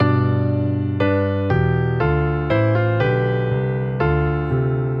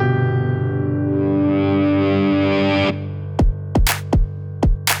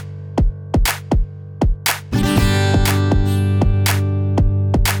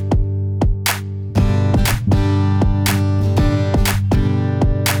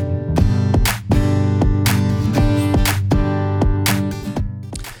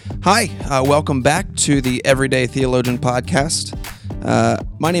Hi, welcome back to the Everyday Theologian Podcast.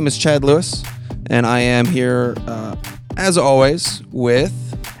 My name is Chad Lewis, and I am here, as always, with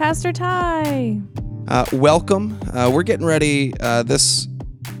Pastor Ty. Welcome. We're getting ready. This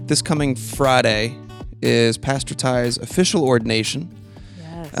coming Friday is Pastor Ty's official ordination.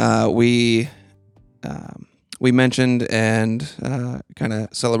 Yes. We mentioned and kind of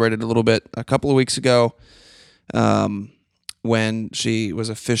celebrated a little bit a couple of weeks ago. When she was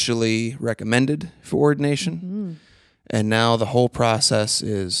officially recommended for ordination. Mm-hmm. And now the whole process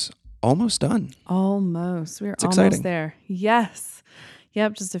is almost done. Almost. We're It's exciting. Almost there. Yes.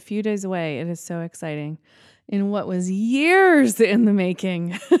 Yep, just a few days away. It is so exciting. In what was years in the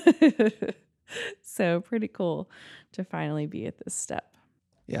making. So pretty cool to finally be at this step.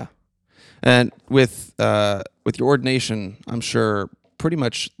 Yeah. And with your ordination, I'm sure pretty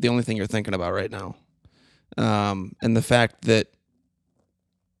much the only thing you're thinking about right now. And the fact that,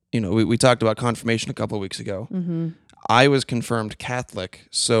 we talked about confirmation a couple of weeks ago. Mm-hmm. I was confirmed Catholic,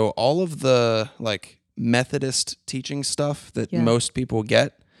 so all of the Methodist teaching stuff that most people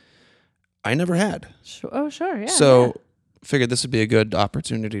get, I never had. Sure. Oh, sure. Yeah. So figured this would be a good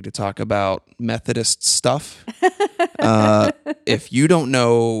opportunity to talk about Methodist stuff. If you don't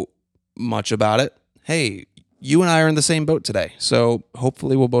know much about it, hey, you and I are in the same boat today. So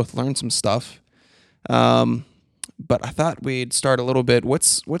hopefully we'll both learn some stuff. But I thought we'd start a little bit.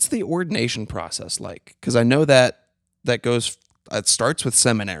 What's the ordination process like? Because I know that it starts with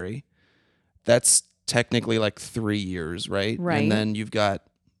seminary. That's technically 3 years, right? Right. And then you've got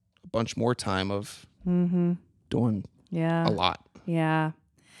a bunch more time of doing a lot. Yeah.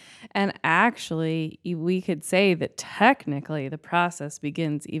 And actually, we could say that technically the process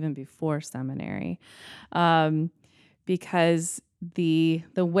begins even before seminary, because the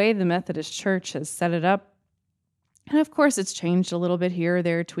way the Methodist Church has set it up, and of course it's changed a little bit here or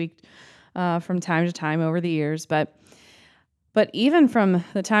there, tweaked from time to time over the years, but even from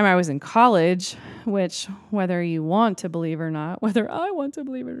the time I was in college, which whether you want to believe or not, whether I want to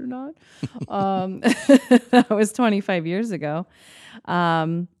believe it or not, that was 25 years ago,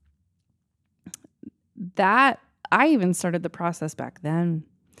 that I even started the process back then.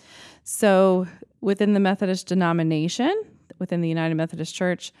 So within the Methodist denomination, within the United Methodist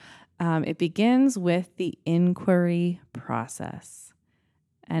Church, it begins with the inquiry process.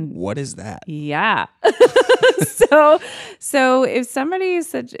 And what is that? Yeah. So if somebody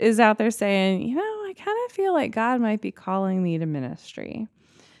is out there saying, I kind of feel like God might be calling me to ministry,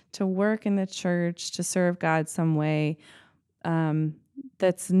 to work in the church, to serve God some way,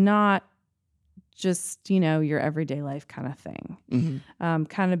 that's not just, your everyday life kind of thing,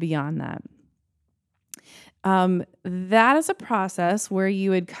 kind of beyond that. That is a process where you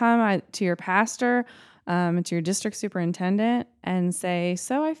would come to your pastor, to your district superintendent and say,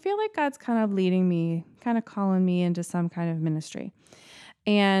 so I feel like God's kind of leading me, kind of calling me into some kind of ministry.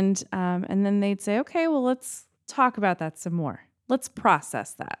 And then they'd say, okay, well, let's talk about that some more. Let's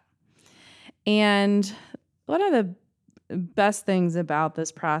process that. And one of the best things about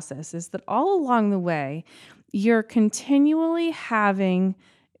this process is that all along the way, you're continually having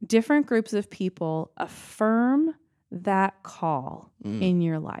different groups of people affirm that call in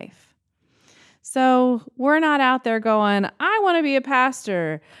your life. So we're not out there going, I want to be a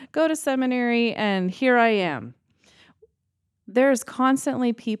pastor, go to seminary, and here I am. There's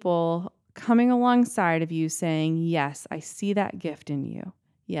constantly people coming alongside of you saying, yes, I see that gift in you.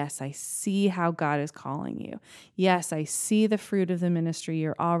 Yes, I see how God is calling you. Yes, I see the fruit of the ministry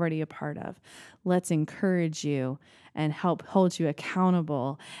you're already a part of. Let's encourage you and help hold you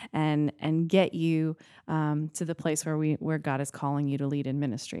accountable and get you to the place where God is calling you to lead in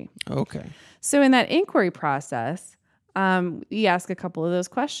ministry. Okay. So in that inquiry process, you ask a couple of those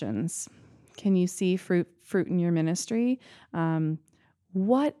questions. Can you see fruit in your ministry?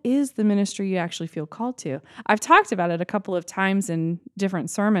 What is the ministry you actually feel called to? I've talked about it a couple of times in different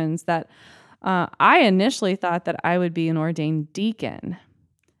sermons that I initially thought that I would be an ordained deacon.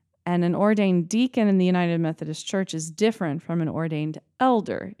 And an ordained deacon in the United Methodist Church is different from an ordained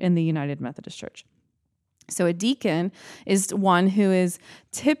elder in the United Methodist Church. So a deacon is one who is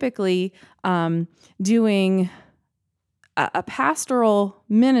typically doing a pastoral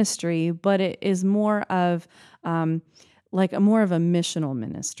ministry, but it is more of more of a missional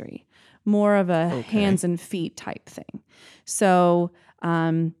ministry, more of a hands and feet type thing. So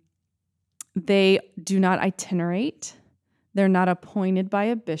they do not itinerate. They're not appointed by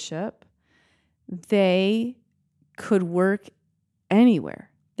a bishop. They could work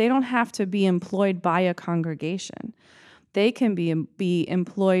anywhere. They don't have to be employed by a congregation. They can be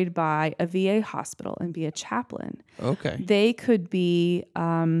employed by a VA hospital and be a chaplain. Okay. They could be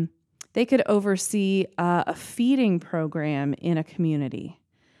they could oversee a feeding program in a community,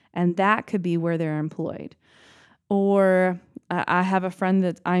 and that could be where they're employed. Or I have a friend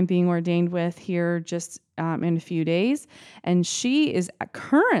that I'm being ordained with here just in a few days, and she is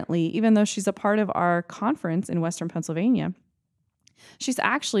currently, even though she's a part of our conference in Western Pennsylvania, she's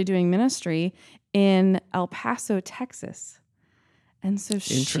actually doing ministry in El Paso, Texas. And so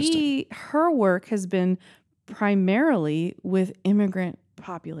her work has been primarily with immigrant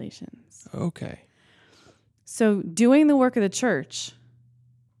populations. Okay. So doing the work of the church,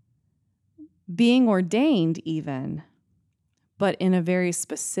 being ordained even, but in a very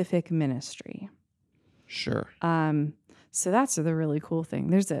specific ministry. Sure. So that's the really cool thing.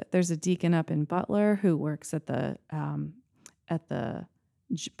 There's a deacon up in Butler who works at the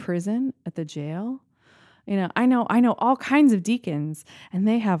prison, at the jail. I know all kinds of deacons, and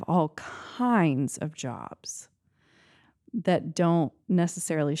they have all kinds of jobs that don't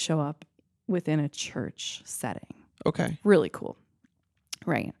necessarily show up within a church setting. Okay. Really cool.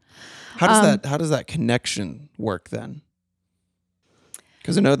 Right. How does that connection work then?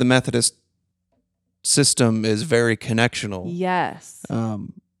 Because I know the Methodist system is very connectional. Yes.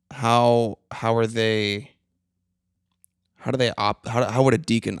 How would a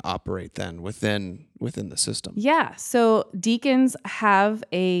deacon operate then within the system? Yeah. So deacons have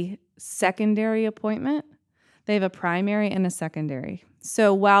a secondary appointment. They have a primary and a secondary.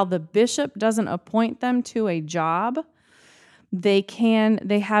 So while the bishop doesn't appoint them to a job, they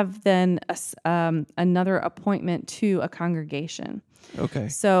have then another appointment to a congregation. Okay.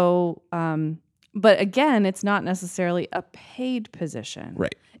 So, but again, it's not necessarily a paid position.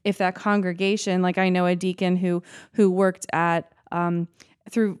 Right. If that congregation, like I know a deacon who worked at for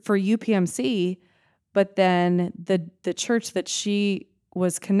UPMC, but then the church that she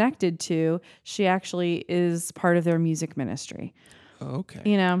was connected to, she actually is part of their music ministry.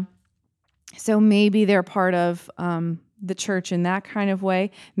 Okay. So maybe they're part of the church in that kind of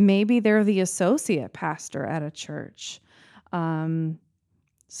way. Maybe they're the associate pastor at a church.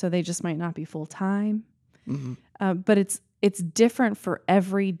 So they just might not be full time. Mm-hmm. But it's different for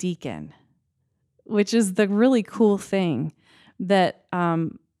every deacon, which is the really cool thing that,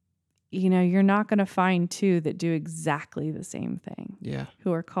 you're not going to find two that do exactly the same thing. Yeah.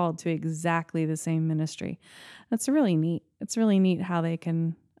 Who are called to exactly the same ministry. That's really neat. It's really neat how they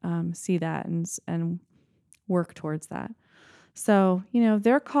can see that and work towards that. So,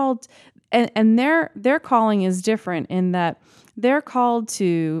 they're called, and their calling is different in that they're called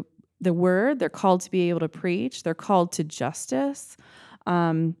to the word, they're called to be able to preach, they're called to justice.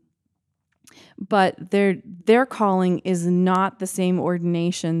 But their calling is not the same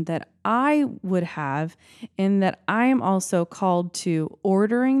ordination that I would have, in that I am also called to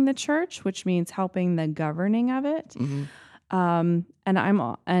ordering the church, which means helping the governing of it. Mm-hmm.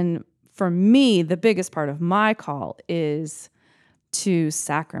 And for me, the biggest part of my call is to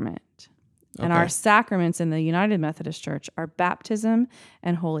sacrament. Okay. And our sacraments in the United Methodist Church are baptism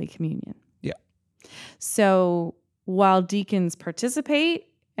and Holy Communion. Yeah. So while deacons participate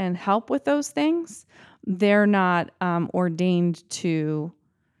and help with those things, they're not ordained to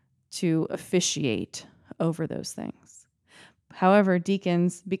officiate over those things. However,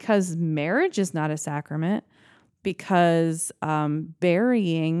 deacons, because marriage is not a sacrament, because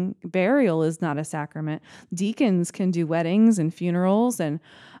burial is not a sacrament, deacons can do weddings and funerals, and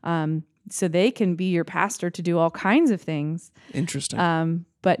so they can be your pastor to do all kinds of things. Interesting.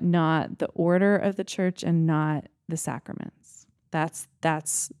 But not the order of the church and not the sacraments.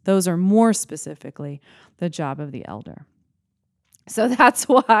 Those are more specifically the job of the elder. So that's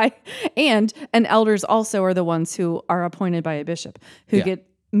why, and elders also are the ones who are appointed by a bishop, who get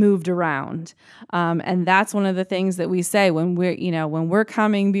moved around. And that's one of the things that we say when we're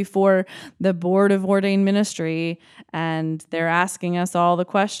coming before the Board of Ordained Ministry and they're asking us all the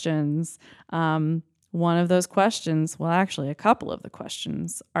questions. One of those questions, well, actually a couple of the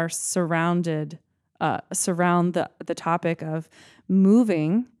questions are surround the topic of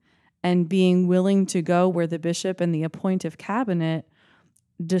moving and being willing to go where the bishop and the appointive cabinet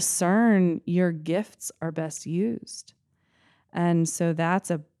discern your gifts are best used. And so that's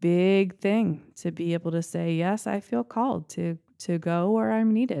a big thing, to be able to say, yes, I feel called to go where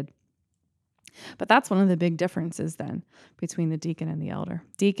I'm needed. But that's one of the big differences then between the deacon and the elder.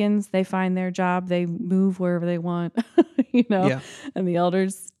 Deacons, they find their job, they move wherever they want, and the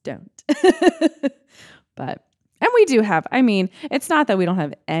elders don't. And we do have, it's not that we don't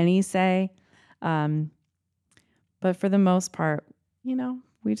have any say, but for the most part,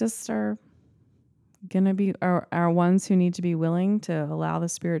 we just are gonna be are ones who need to be willing to allow the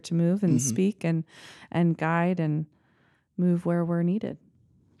Spirit to move and speak and guide and move where we're needed.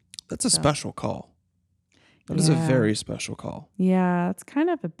 That's a special call. That is a very special call. Yeah, it's kind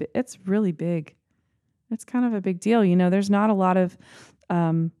of it's really big. It's kind of a big deal. There's not a lot of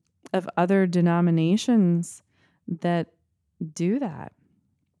other denominations that do that.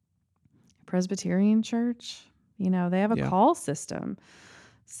 Presbyterian Church, they have a call system.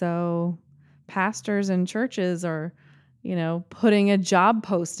 So pastors and churches are, putting a job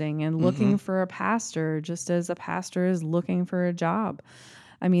posting and looking for a pastor, just as a pastor is looking for a job.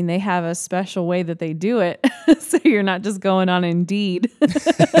 I mean, they have a special way that they do it. So you're not just going on Indeed.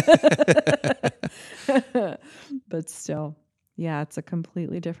 But still, yeah, it's a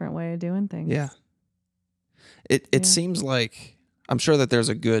completely different way of doing things. Yeah. It seems like, I'm sure that there's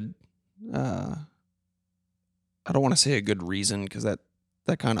a good, I don't want to say a good reason, because that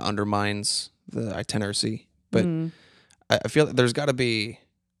kind of undermines the itineracy. But I feel that there's got to be,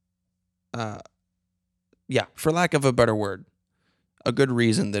 for lack of a better word, a good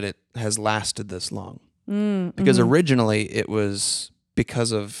reason that it has lasted this long. Because originally it was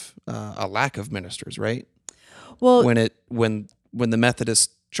because of a lack of ministers, right? Well, when the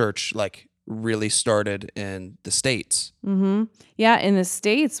Methodist Church really started in the States. Yeah, in the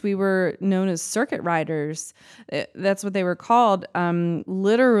States we were known as circuit riders. That's what they were called.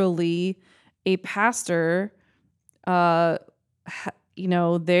 Literally, a pastor, their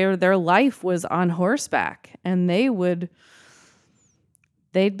life was on horseback, and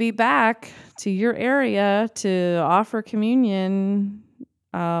they'd be back to your area to offer communion,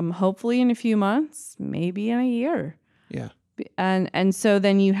 hopefully in a few months, maybe in a year. Yeah. And so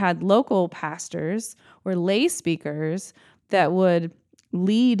then you had local pastors or lay speakers that would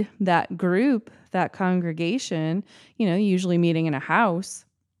lead that group, that congregation, usually meeting in a house,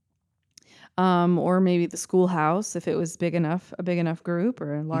 or maybe the schoolhouse if it was a big enough group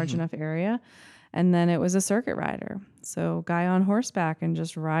or a large enough area. And then it was a circuit rider. So guy on horseback and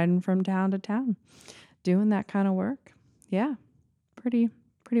just riding from town to town, doing that kind of work. Yeah, pretty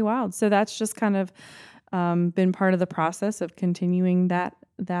wild. So that's just kind of been part of the process of continuing that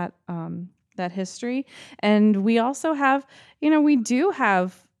history. And we also have, we do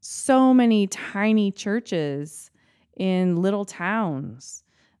have so many tiny churches in little towns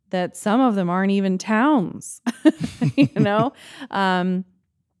that some of them aren't even towns,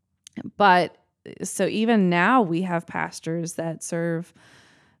 but so even now we have pastors that serve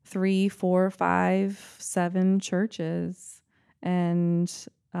 3, 4, 5, 7 churches, and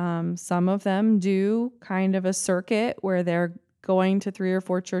some of them do kind of a circuit where they're going to 3 or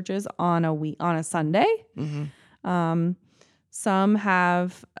 4 churches on a Sunday. Some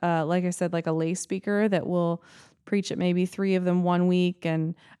have, like I said, like a lay speaker that will preach at maybe 3 of them one week,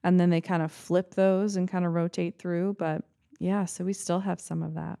 and then they kind of flip those and kind of rotate through. But yeah, so we still have some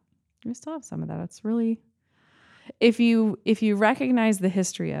of that. It's really, if you recognize the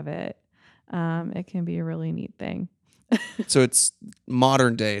history of it, it can be a really neat thing. So it's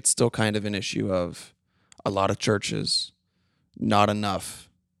modern day. It's still kind of an issue of a lot of churches, not enough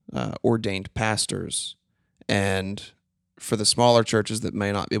ordained pastors, and for the smaller churches that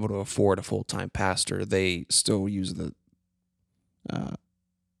may not be able to afford a full-time pastor, they still use the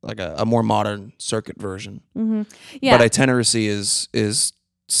a more modern circuit version. Yeah, but itineracy is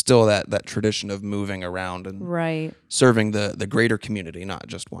still that tradition of moving around and serving the greater community, not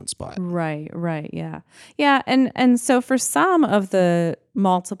just one spot. Right, yeah. And so for some of the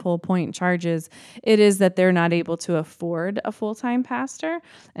multiple point charges, it is that they're not able to afford a full-time pastor,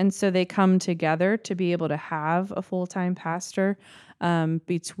 and so they come together to be able to have a full-time pastor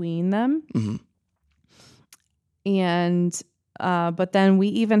between them. And but then we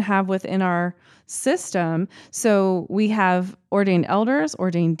even have within our system, so we have ordained elders,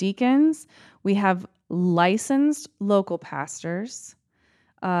 ordained deacons, we have licensed local pastors.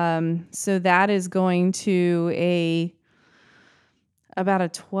 So that is going to about a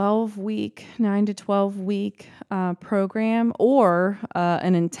 12-week, 9 to 12-week program, or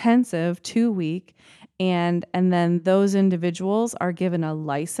an intensive 2-week, and then those individuals are given a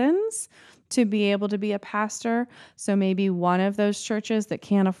license to be able to be a pastor. So maybe one of those churches that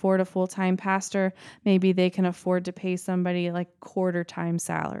can't afford a full-time pastor, maybe they can afford to pay somebody like quarter-time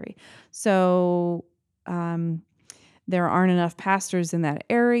salary. So there aren't enough pastors in that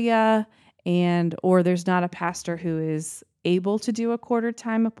area, or there's not a pastor who is able to do a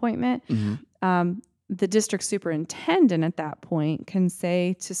quarter-time appointment. The district superintendent at that point can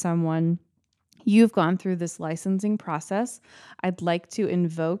say to someone, "You've gone through this licensing process. I'd like to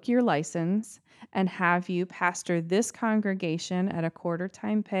invoke your license and have you pastor this congregation at a quarter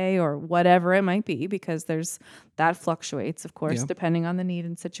time pay or whatever it might be, because that fluctuates, of course, Yeah. depending on the need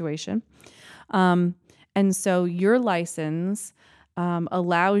and situation. And so your license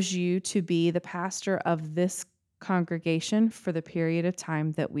allows you to be the pastor of this congregation for the period of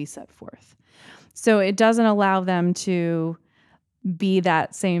time that we set forth. So it doesn't allow them to be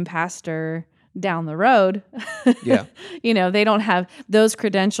that same pastor down the road. Yeah. They don't have those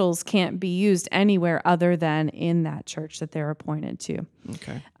credentials, can't be used anywhere other than in that church that they're appointed to,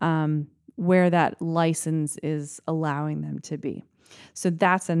 Okay. where that license is allowing them to be. So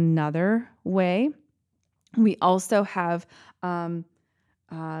that's another way. We also have,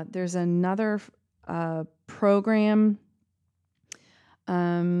 there's another program,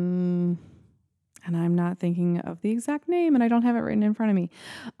 and I'm not thinking of the exact name, and I don't have it written in front of me.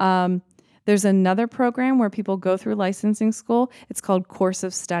 There's another program where people go through licensing school. It's called Course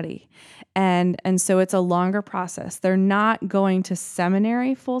of Study. And so it's a longer process. They're not going to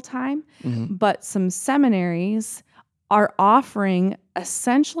seminary full time, but some seminaries are offering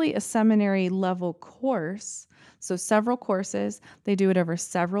essentially a seminary level course. So several courses, they do it over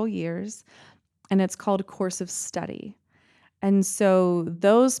several years, and it's called Course of Study. And so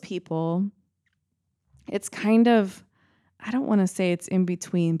those people, it's kind of, I don't want to say it's in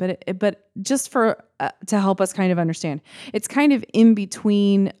between, but just for to help us kind of understand, it's kind of in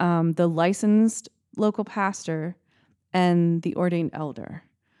between the licensed local pastor and the ordained elder,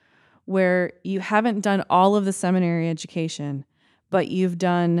 where you haven't done all of the seminary education, but you've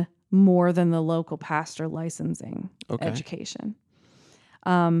done more than the local pastor licensing education.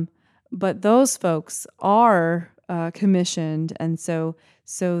 But those folks are commissioned, and so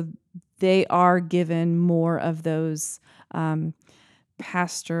they are given more of those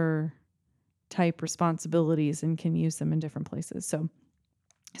pastor type responsibilities and can use them in different places.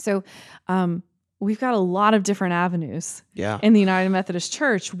 So we've got a lot of different avenues in the United Methodist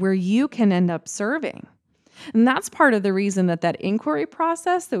Church where you can end up serving. And that's part of the reason that inquiry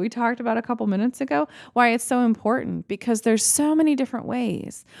process that we talked about a couple minutes ago, why it's so important, because there's so many different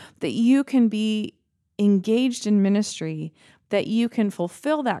ways that you can be engaged in ministry, that you can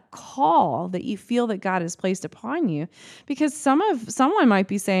fulfill that call that you feel that God has placed upon you. Because someone might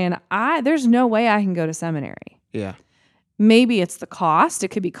be saying, there's no way I can go to seminary. Yeah. Maybe it's the cost. It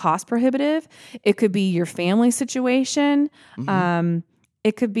could be cost prohibitive. It could be your family situation.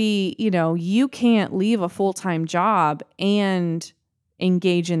 It could be, you can't leave a full-time job and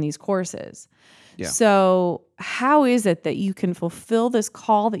engage in these courses. Yeah. So how is it that you can fulfill this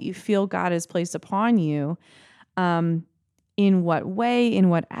call that you feel God has placed upon you? In what way, in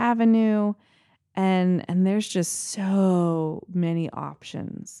what avenue? And there's just so many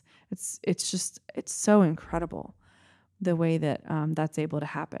options. It's so incredible the way that that's able to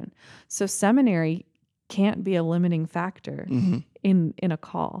happen. So seminary can't be a limiting factor in a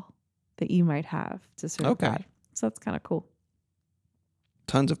call that you might have to serve God. So that's kind of cool.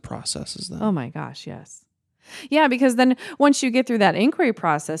 Tons of processes then. Oh my gosh, yes. Yeah, because then once you get through that inquiry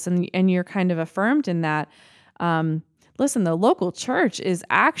process and you're kind of affirmed in that, listen, the local church is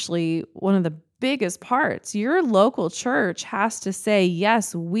actually one of the biggest parts. Your local church has to say,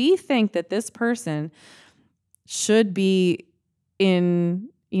 yes, we think that this person should be in,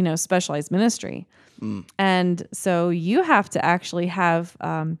 specialized ministry. And so you have to actually have,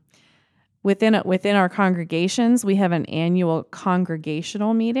 within our congregations, we have an annual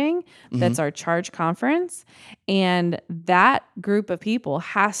congregational meeting. That's our charge conference. And that group of people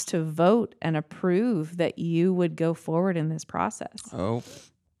has to vote and approve that you would go forward in this process. Oh.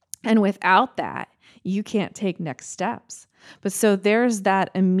 And without that, you can't take next steps. But so there's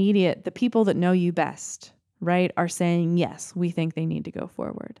that immediate, the people that know you best, right, are saying, yes, we think they need to go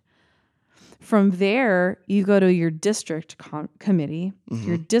forward. From there, you go to your district committee,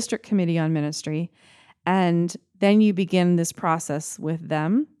 your district committee on ministry, and then you begin this process with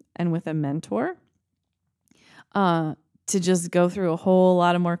them and with a mentor to just go through a whole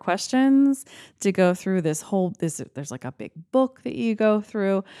lot of more questions, to go through there's like a big book that you go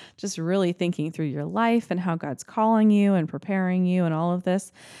through, just really thinking through your life and how God's calling you and preparing you and all of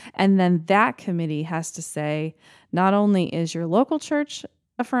this. And then that committee has to say, not only is your local church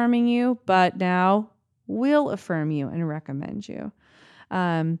affirming you, but now we'll affirm you and recommend you.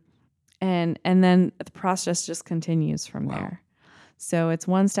 And then the process just continues from there. So it's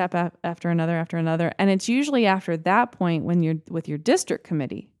one step after another. And it's usually after that point when you're with your district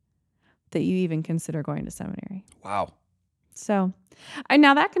committee that you even consider going to seminary. Wow. So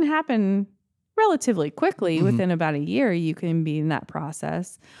now that can happen relatively quickly. Within about a year, you can be in that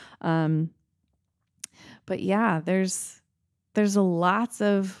process. But yeah, there's lots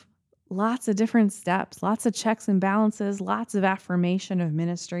of lots of different steps, lots of checks and balances, lots of affirmation of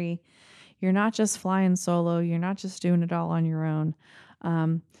ministry. You're not just flying solo. You're not just doing it all on your own.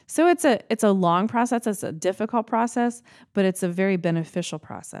 So it's a long process. It's a difficult process, but it's a very beneficial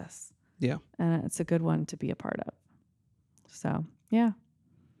process. Yeah. And it's a good one to be a part of. So, yeah.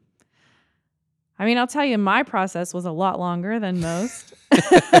 I mean, I'll tell you, my process was a lot longer than most.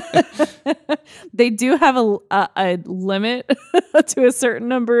 They do have a limit to a certain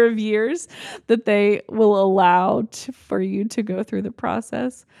number of years that they will allow for you to go through the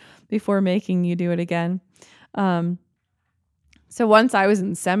process before making you do it again. So once I was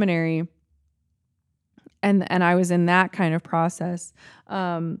in seminary and I was in that kind of process,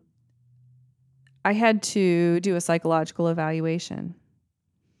 I had to do a psychological evaluation.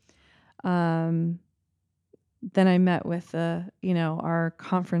 Then I met with our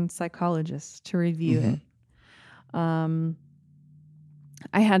conference psychologist to review it. I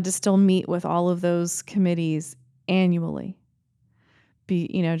had to still meet with all of those committees annually.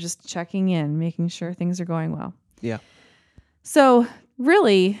 Just checking in, making sure things are going well. Yeah. So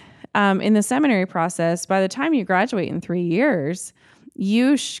really, in the seminary process, by the time you graduate in 3 years,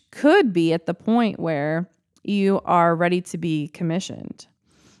 you could be at the point where you are ready to be commissioned.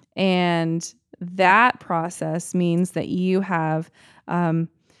 And that process means that you have written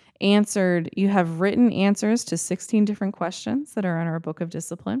answers to 16 different questions that are in our book of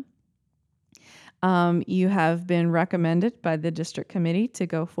discipline. You have been recommended by the district committee to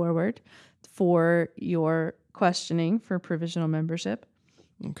go forward for your questioning for provisional membership.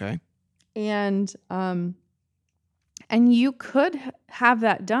 Okay. And you could have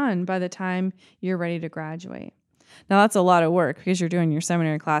that done by the time you're ready to graduate. Now that's a lot of work because you're doing your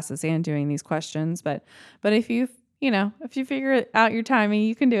seminary classes and doing these questions, but if you figure out your timing,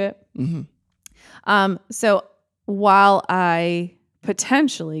 you can do it. Mm-hmm. So while I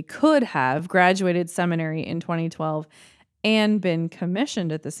potentially could have graduated seminary in 2012 and been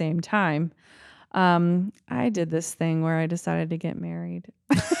commissioned at the same time, I did this thing where I decided to get married.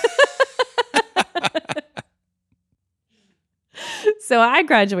 So I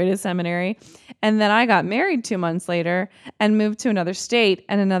graduated seminary, and then I got married 2 months later and moved to another state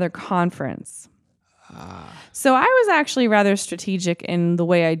and another conference. So I was actually rather strategic in the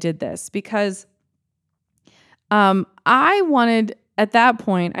way I did this because I wanted, at that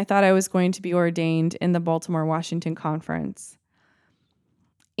point, I thought I was going to be ordained in the Baltimore, Washington conference.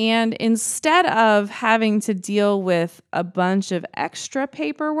 And instead of having to deal with a bunch of extra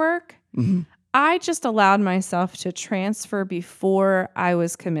paperwork, Mm-hmm. I just allowed myself to transfer before I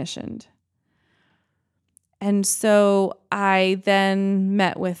was commissioned. And so I then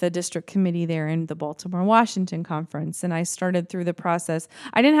met with a district committee there in the Baltimore, Washington conference, and I started through the process.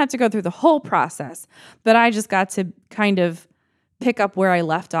 I didn't have to go through the whole process, but I just got to kind of pick up where I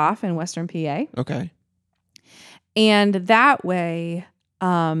left off in Western PA. Okay. And that way,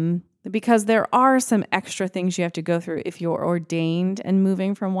 because there are some extra things you have to go through if you're ordained and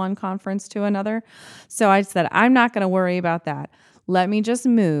moving from one conference to another. So I said, I'm not going to worry about that. Let me just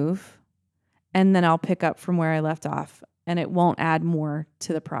move, and then I'll pick up from where I left off, and it won't add more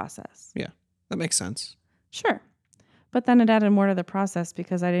to the process. Yeah, that makes sense. Sure. But then it added more to the process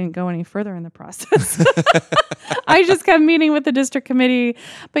because I didn't go any further in the process. I just kept meeting with the district committee.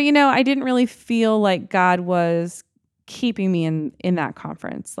 But, I didn't really feel like God was keeping me in that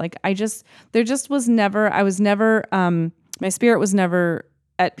conference. Like my spirit was never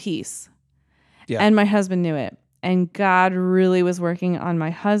at peace. Yeah. And my husband knew it. And God really was working on my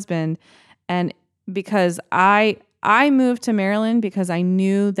husband. And because I moved to Maryland because I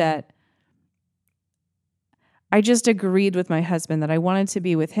knew that I just agreed with my husband that I wanted to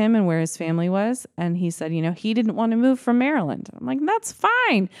be with him and where his family was. And he said, he didn't want to move from Maryland. I'm like, that's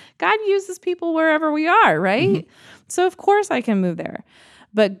fine. God uses people wherever we are, right? Mm-hmm. So of course I can move there.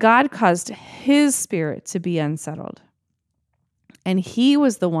 But God caused his spirit to be unsettled. And he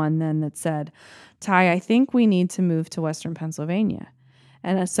was the one then that said, Ty, I think we need to move to Western Pennsylvania.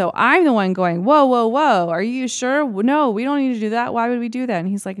 And so I'm the one going, whoa. Are you sure? No, we don't need to do that. Why would we do that? And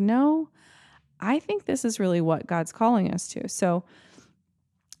he's like, no, I think this is really what God's calling us to. So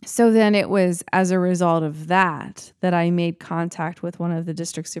then it was as a result of that I made contact with one of the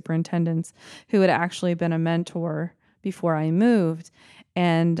district superintendents who had actually been a mentor before I moved.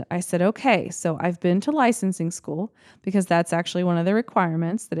 And I said, okay, so I've been to licensing school because that's actually one of the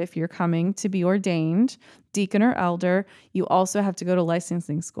requirements that if you're coming to be ordained deacon or elder, you also have to go to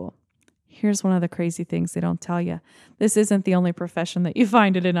licensing school. Here's one of the crazy things they don't tell you. This isn't the only profession that you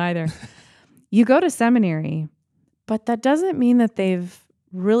find it in either. You go to seminary, but that doesn't mean that they've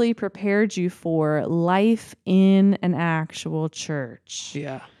really prepared you for life in an actual church.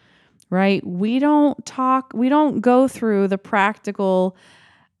 Yeah. right? We don't go through the practical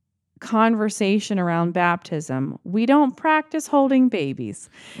conversation around baptism. We don't practice holding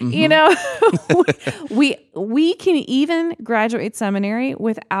babies. You know, we can even graduate seminary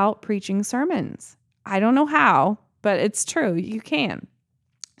without preaching sermons. I don't know how, but it's true. You can.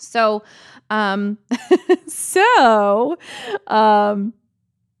 So, so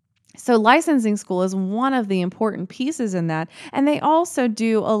licensing school is one of the important pieces in that. And they also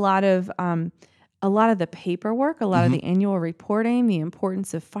do a lot of the paperwork, a lot of the annual reporting, the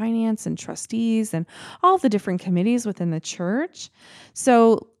importance of finance and trustees and all the different committees within the church.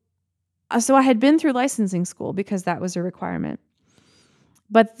 So I had been through licensing school because that was a requirement.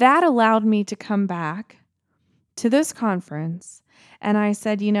 But that allowed me to come back to this conference. And I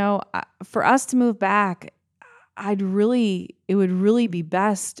said, for us to move back, it would really be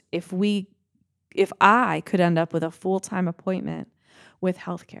best if I could end up with a full-time appointment with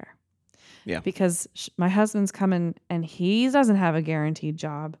healthcare. Yeah. Because my husband's coming and he doesn't have a guaranteed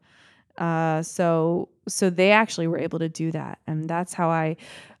job. So they actually were able to do that. And that's how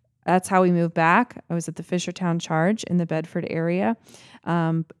we moved back. I was at the Fishertown Charge in the Bedford area,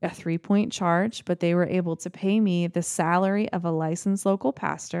 a 3-point charge, but they were able to pay me the salary of a licensed local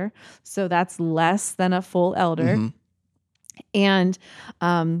pastor. So that's less than a full elder. And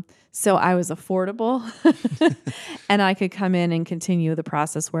so I was affordable and I could come in and continue the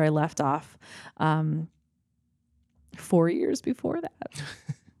process where I left off 4 years before that.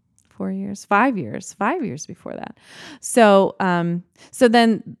 5 years before that. So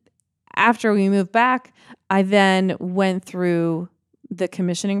then after we moved back, I then went through the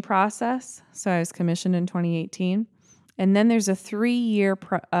commissioning process. So I was commissioned in 2018. And then there's a 3-year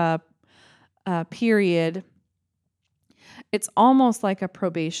period. It's almost like a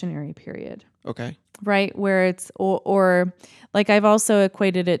probationary period. Okay. Right? Where it's, or like I've also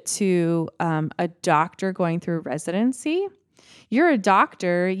equated it to a doctor going through residency. You're a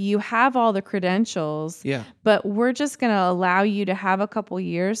doctor, you have all the credentials, Yeah. but we're just going to allow you to have a couple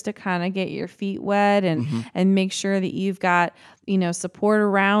years to kind of get your feet wet and make sure that you've got, support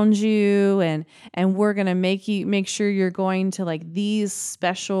around you. And we're going to make sure you're going to like these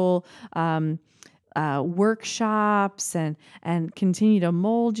special workshops and continue to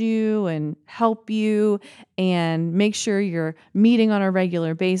mold you and help you and make sure you're meeting on a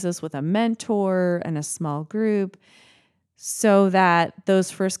regular basis with a mentor and a small group so that those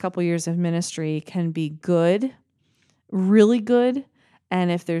first couple years of ministry can be good, really good.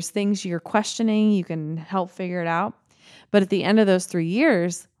 And if there's things you're questioning, you can help figure it out. But at the end of those 3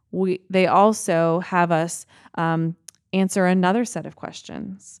 years, they also have us answer another set of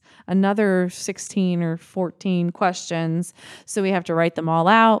questions, another 16 or 14 questions. So we have to write them all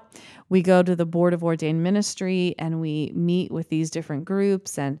out. We go to the Board of Ordained Ministry and we meet with these different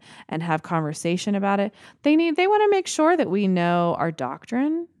groups and have conversation about it. They want to make sure that we know our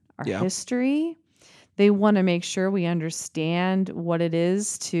doctrine, our history. They want to make sure we understand what it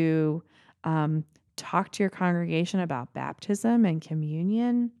is to talk to your congregation about baptism and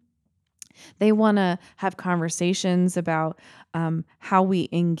communion. They want to have conversations about how we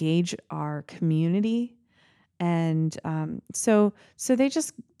engage our community. And so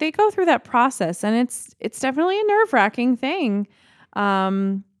they go through that process, and it's definitely a nerve-wracking thing,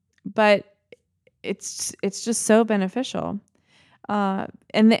 but it's just so beneficial.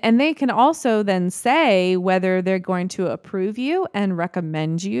 And they can also then say whether they're going to approve you and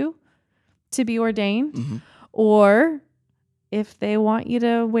recommend you to be ordained, or if they want you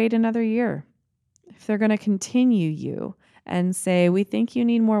to wait another year, if they're going to continue you and say, we think you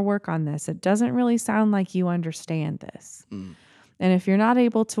need more work on this. It doesn't really sound like you understand this. And if you're not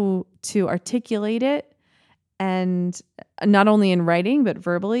able to articulate it, and not only in writing, but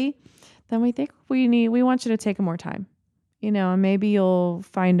verbally, then we think we want you to take more time, and maybe you'll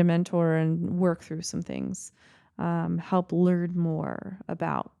find a mentor and work through some things, help learn more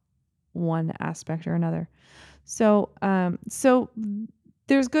about one aspect or another. So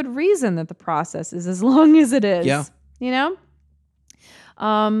there's good reason that the process is as long as it is. Yeah.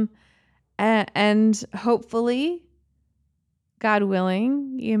 And hopefully, God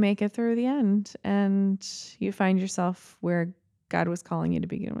willing, you make it through the end and you find yourself where God was calling you to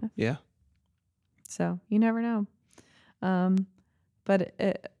begin with. Yeah. So you never know.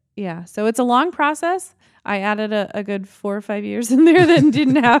 So it's a long process. I added a good 4 or 5 years in there that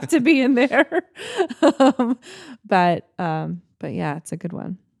didn't have to be in there. But yeah, it's a good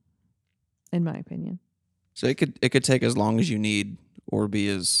one, in my opinion. So it could take as long as you need, or be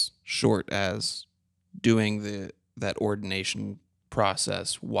as short as doing that ordination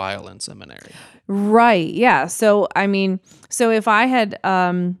process while in seminary. Right. Yeah. So if I had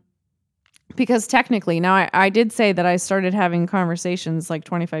Because technically, now I did say that I started having conversations like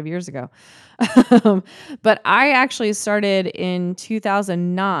 25 years ago. But I actually started in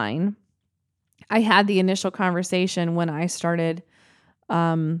 2009. I had the initial conversation when I started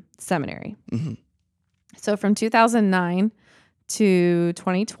seminary. Mhm. So from 2009 to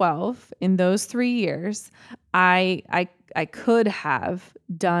 2012, in those 3 years, I could have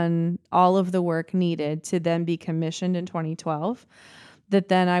done all of the work needed to then be commissioned in 2012. That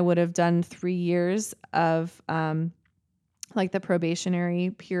then I would have done 3 years of like the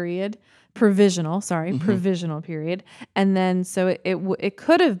provisional period. And then so it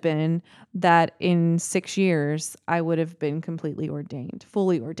could have been that in 6 years I would have been completely ordained,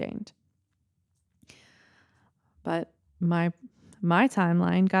 fully ordained. But my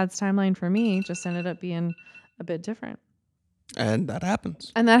timeline, God's timeline for me just ended up being a bit different. And that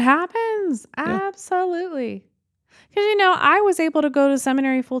happens. And that happens. Yeah. Absolutely. Because, I was able to go to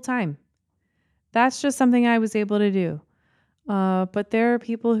seminary full time. That's just something I was able to do. But there are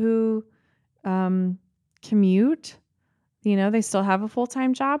people who commute. They still have a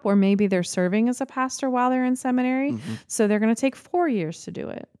full-time job, or maybe they're serving as a pastor while they're in seminary. Mhm. So they're going to take 4 years to do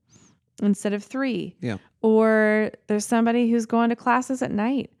it instead of 3. Yeah. Or there's somebody who's going to classes at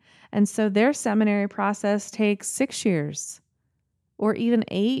night. And so their seminary process takes 6 years or even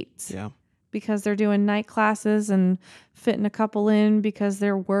 8. Yeah. Because they're doing night classes and fitting a couple in because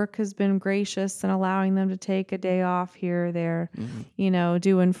their work has been gracious and allowing them to take a day off here or there, Mhm.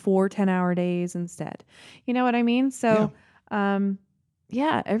 Doing 4 10-hour days instead. You know what I mean? So,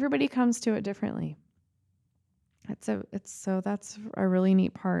 everybody comes to it differently. That's a really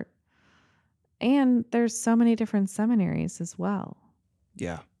neat part. And there's so many different seminaries as well.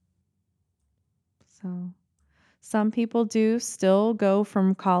 Yeah. So some people do still go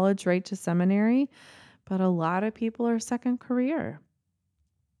from college right to seminary, but a lot of people are second career.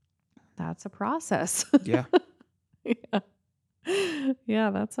 That's a process. Yeah. Yeah. Yeah,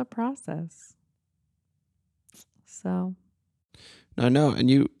 that's a process. So, I know.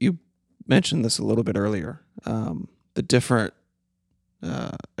 And you mentioned this a little bit earlier. The different,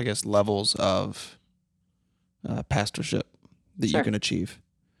 I guess, levels of pastorship that Sure. you can achieve.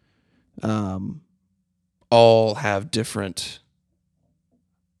 All have different,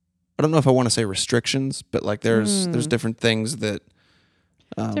 I don't know if I want to say restrictions, but like there's different things that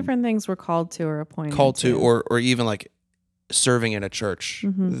different things we're called to or appointed or even like serving in a church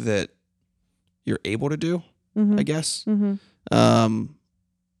that you're able to do, I guess. I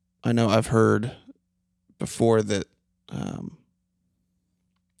know I've heard before that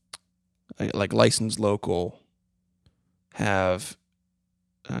like licensed local have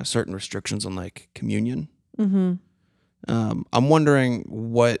certain restrictions on like communion. I'm wondering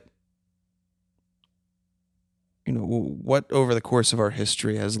what over the course of our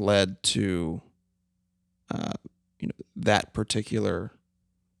history has led to that particular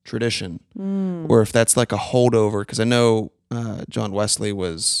tradition, or if that's like a holdover, because I know John Wesley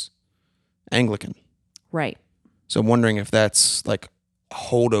was Anglican, right? So I'm wondering if that's like a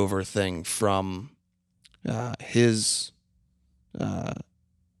holdover thing from his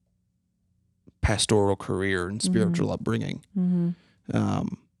pastoral career and spiritual upbringing.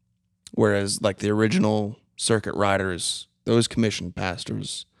 Whereas like the original circuit riders, those commissioned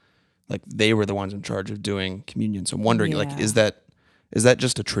pastors, like they were the ones in charge of doing communion. So I'm wondering, like, is that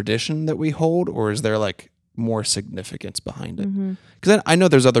just a tradition that we hold, or is there like more significance behind it? Because I know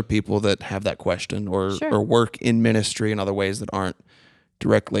there's other people that have that question or work in ministry in other ways that aren't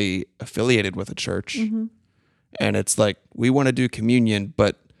directly affiliated with a church. And it's like, we want to do communion,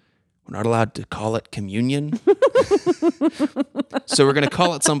 but we're not allowed to call it communion. So we're going to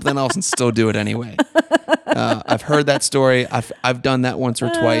call it something else and still do it anyway. I've heard that story. I've done that once or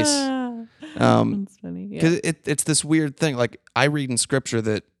twice. That's funny. Because it's this weird thing. Like I read in scripture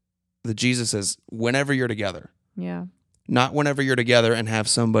that Jesus says, whenever you're together. Yeah. Not whenever you're together and have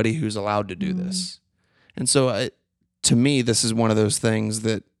somebody who's allowed to do this. And so to me, this is one of those things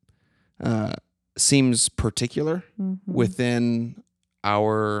that seems particular within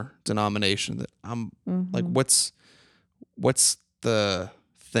our denomination, that I'm like, what's the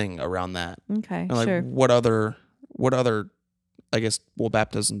thing around that? Okay. And like, what other, I guess, well,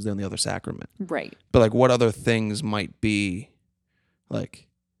 baptism's the only other sacrament. Right. But like, what other things might be like,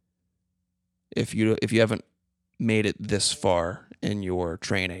 if you haven't made it this far in your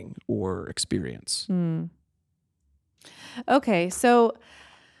training or experience? Okay. So,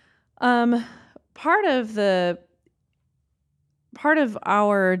 part of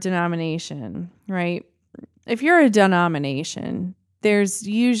our denomination, right? If you're a denomination, there's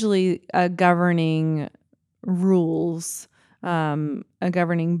usually a governing rules, a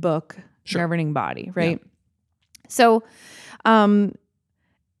governing book governing body, right? Yeah. So, and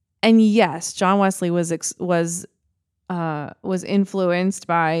yes, John Wesley was influenced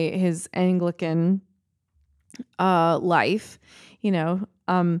by his Anglican life,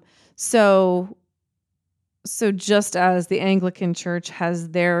 So just as the Anglican Church has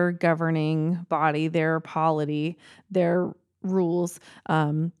their governing body, their polity, their rules,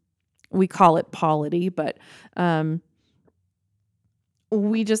 we call it polity, but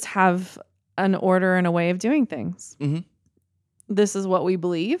we just have an order and a way of doing things. Mm-hmm. This is what we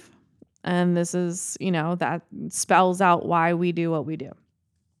believe, and this is, that spells out why we do what we do,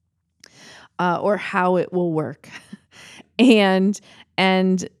 or how it will work. and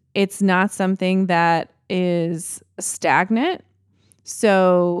it's not something that is stagnant.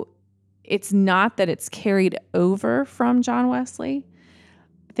 So it's not that it's carried over from John Wesley.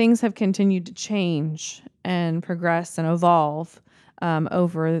 Things have continued to change and progress and evolve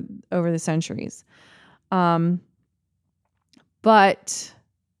over the centuries. But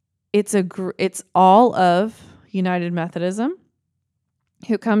it's all of United Methodism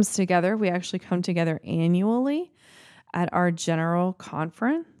who comes together. We actually come together annually at our general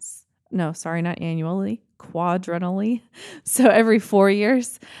conference. No, sorry, not annually, quadrennially. So every 4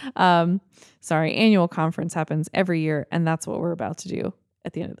 years. Annual conference happens every year, and that's what we're about to do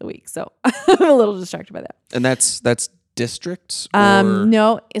at the end of the week. So I'm a little distracted by that. And that's districts? Or?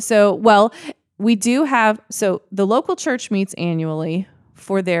 No. So, we do have, the local church meets annually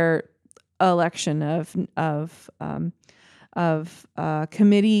for their election of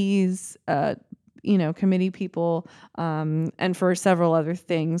committees, committee people, and for several other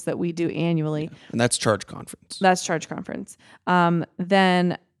things that we do annually. Yeah. And that's charge conference.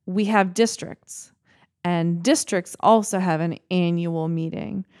 Then we have districts, and districts also have an annual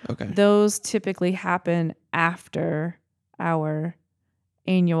meeting. Okay. Those typically happen after our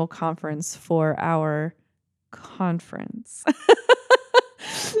annual conference for our conference.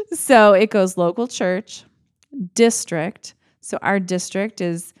 So it goes local church, district. So our district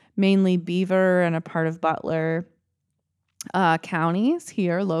is mainly Beaver and a part of Butler counties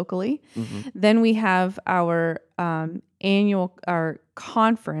here locally. Mm-hmm. Then we have our our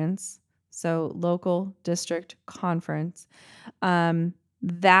conference, so local district conference.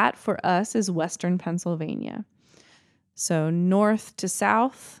 That for us is Western Pennsylvania. So north to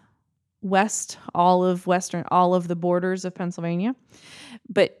south, west, all of the borders of Pennsylvania.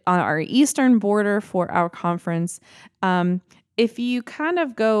 But on our eastern border for our conference, if you kind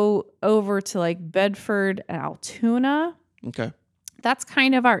of go over to like Bedford and Altoona, okay, that's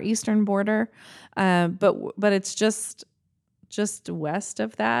kind of our eastern border, but it's just west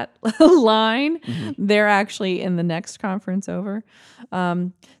of that line. Mm-hmm. They're actually in the next conference over.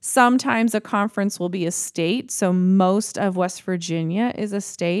 Sometimes a conference will be a state, so most of West Virginia is a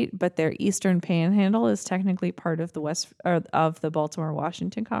state, but their Eastern Panhandle is technically part of the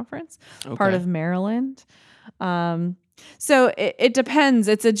Baltimore-Washington Conference, okay. Part of Maryland. So it depends.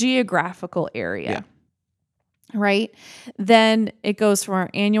 It's a geographical area. Yeah. Right? Then it goes from our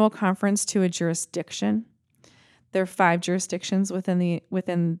annual conference to a jurisdiction. There are 5 jurisdictions within the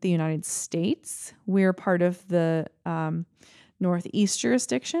United States. We're part of the Northeast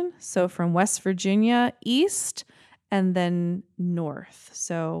jurisdiction. So from West Virginia east and then north.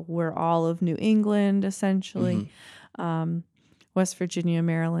 So we're all of New England, essentially. Mm-hmm. West Virginia,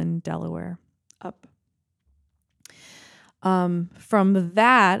 Maryland, Delaware, up. From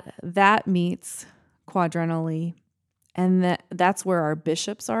that meets quadrennially, and that's where our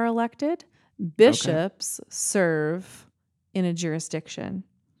bishops are elected. Bishops serve in a jurisdiction.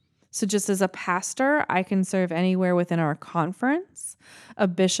 So just as a pastor, I can serve anywhere within our conference. A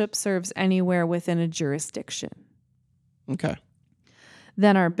bishop serves anywhere within a jurisdiction. Okay.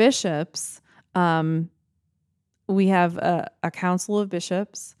 Then our bishops, we have a council of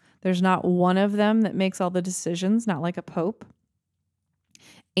bishops. There's not one of them that makes all the decisions, not like a pope.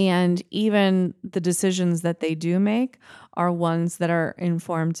 And even the decisions that they do make are ones that are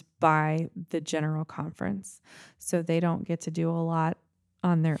informed by the general conference. So they don't get to do a lot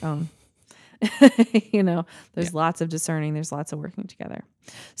on their own. There's lots of discerning. There's lots of working together.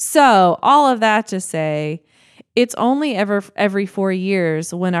 So all of that to say, it's only every 4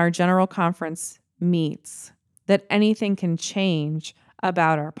 years when our general conference meets that anything can change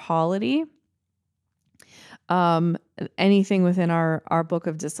about our polity, anything within our book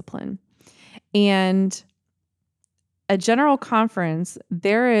of discipline. And a general conference,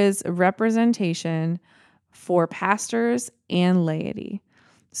 there is a representation for pastors and laity.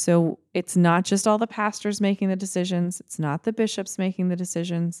 So it's not just all the pastors making the decisions. It's not the bishops making the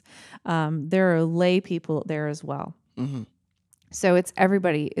decisions. There are lay people there as well. Mm-hmm. So it's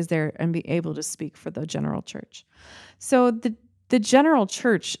everybody is there and be able to speak for the general church. So the general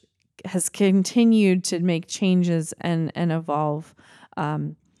church has continued to make changes and evolve.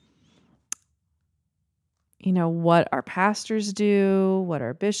 Um, what our pastors do, what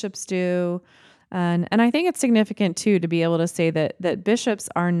our bishops do. And I think it's significant too to be able to say that bishops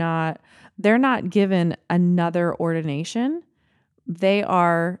they're not given another ordination. They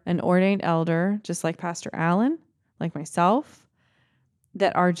are an ordained elder, just like Pastor Allen, like myself,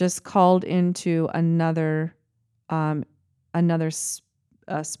 that are just called into another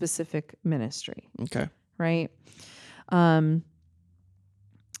specific ministry. Okay. Right.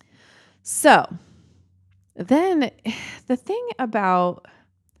 So then the thing about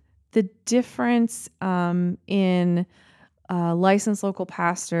the difference in licensed local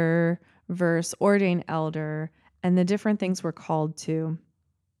pastor versus ordained elder and the different things we're called to,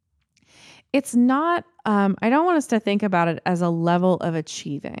 it's not, I don't want us to think about it as a level of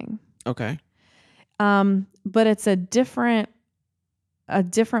achieving. Okay. But it's a different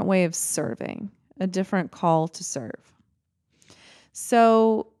way of serving, a different call to serve.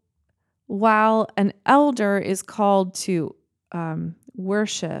 So while an elder is called to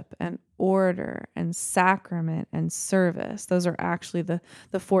worship and order and sacrament and service, those are actually the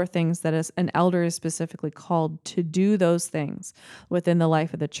four things that an elder is specifically called to do, those things within the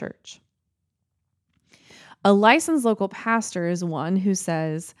life of the church. A licensed local pastor is one who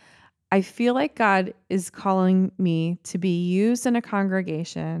says, I feel like God is calling me to be used in a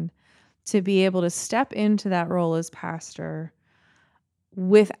congregation to be able to step into that role as pastor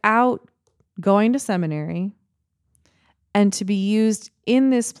without going to seminary and to be used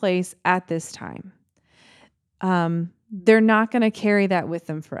in this place at this time. They're not going to carry that with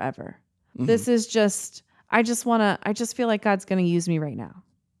them forever. Mm-hmm. This is just, I just feel like God's going to use me right now.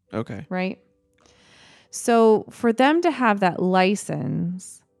 Okay. Right? So for them to have that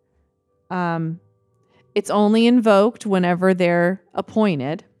license, it's only invoked whenever they're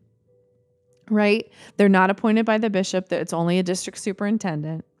appointed, right? They're not appointed by the bishop. It's only a district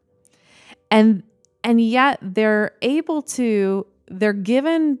superintendent. And yet they're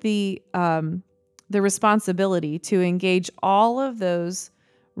given the responsibility to engage all of those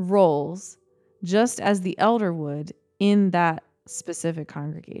roles just as the elder would in that specific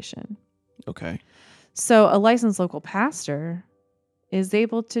congregation. Okay. So a licensed local pastor is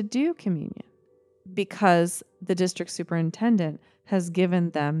able to do communion because the district superintendent has given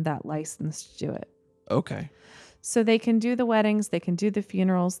them that license to do it. Okay. So they can do the weddings, they can do the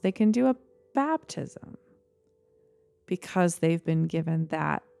funerals, they can do a baptism because they've been given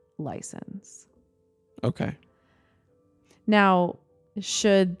that license. Okay. Now,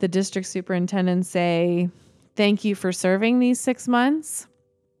 should the district superintendent say, thank you for serving these 6 months,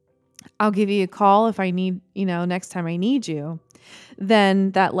 I'll give you a call if I need, next time I need you,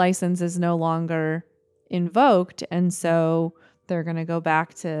 then that license is no longer invoked. And so they're going to go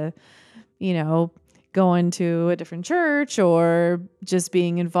back to, going to a different church or just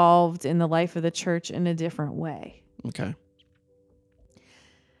being involved in the life of the church in a different way. Okay.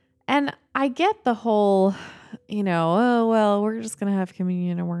 And I get the whole, oh, well, we're just going to have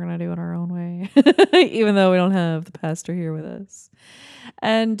communion and we're going to do it our own way, even though we don't have the pastor here with us.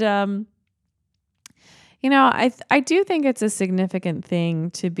 And, I do think it's a significant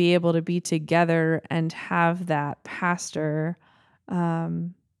thing to be able to be together and have that pastor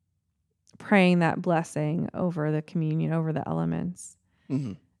praying that blessing over the communion, over the elements.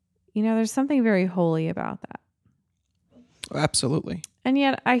 Mm-hmm. There's something very holy about that. Absolutely. And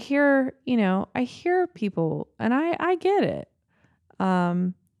yet I hear people, and I get it.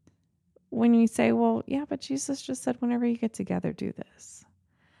 When you say, well, yeah, but Jesus just said, whenever you get together, do this.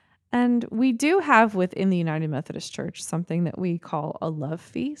 And we do have within the United Methodist Church something that we call a love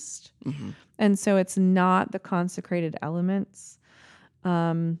feast. Mm-hmm. And so it's not the consecrated elements,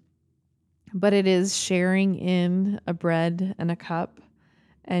 but it is sharing in a bread and a cup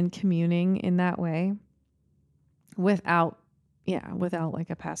and communing in that way without like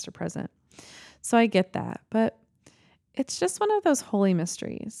a pastor present. So I get that. But it's just one of those holy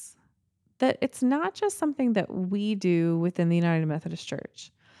mysteries that it's not just something that we do within the United Methodist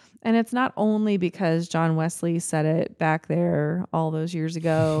Church. And it's not only because John Wesley said it back there all those years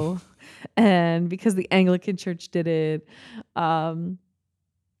ago and because the Anglican Church did it.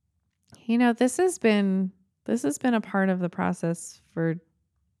 This has been a part of the process for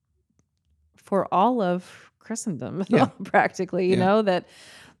all of Christendom, practically, that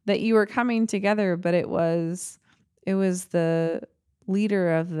you were coming together, but it was the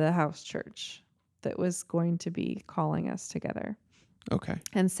leader of the house church that was going to be calling us together. Okay.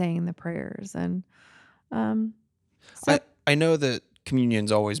 And saying the prayers. And I know that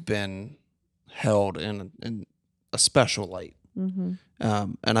communion's always been held in a special light. Mm-hmm.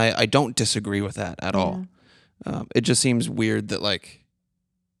 And I don't disagree with that at all. It just seems weird that, like,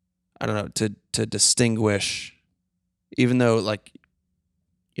 I don't know, to distinguish, even though, like,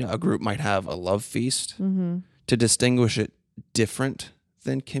 you know, a group might have a love feast, Mm-hmm. to distinguish it different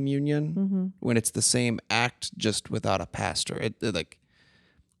than communion Mm-hmm. when it's the same act just without a pastor.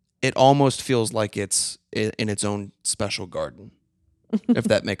 It almost feels like it's in its own special garden, if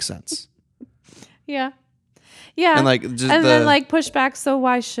that makes sense. Yeah. Yeah. And like just And then like push back. So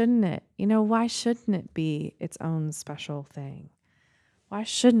why shouldn't it? You know, why shouldn't it be its own special thing? Why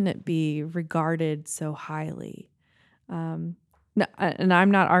shouldn't it be regarded so highly? No, and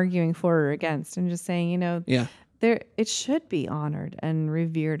I'm not arguing for or against. I'm just saying, you know, yeah, it should be honored and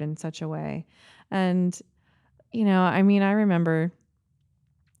revered in such a way. And, you know, I mean, I remember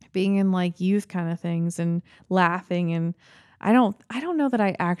being in like youth kind of things and laughing, and I don't know that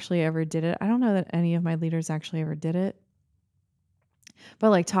I actually ever did it. I don't know that any of my leaders actually ever did it. But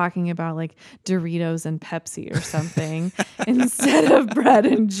like talking about like Doritos and Pepsi or something instead of bread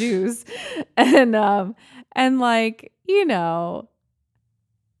and juice. And like, you know,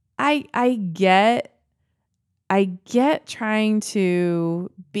 I get trying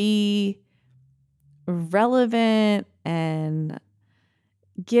to be relevant and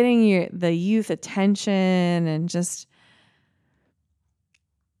getting the youth attention and just,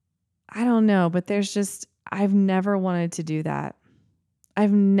 I don't know, but I've never wanted to do that.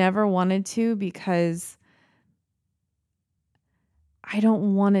 I've never wanted to, because I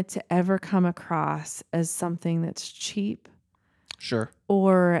don't want it to ever come across as something that's cheap, sure.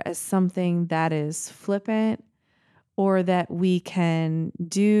 or as something that is flippant, or that we can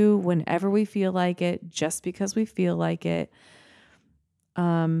do whenever we feel like it, just because we feel like it.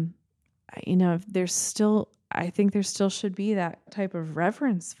 You know, I think there still should be that type of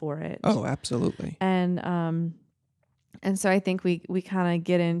reverence for it. Oh, absolutely. And so I think we kind of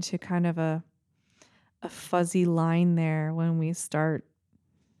get into kind of a fuzzy line there when we start,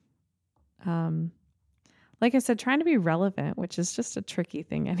 like I said, trying to be relevant, which is just a tricky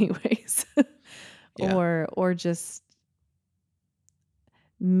thing anyways. Yeah. Or just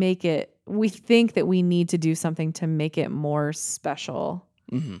make it, we think that we need to do something to make it more special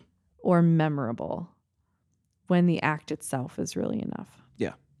Mm-hmm. or memorable, when the act itself is really enough.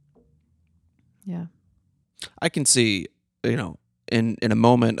 Yeah. Yeah. I can see, you know, in a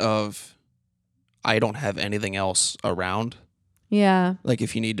moment of I don't have anything else around, Yeah. like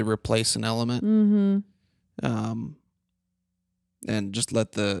if you need to replace an element, Mm-hmm. and just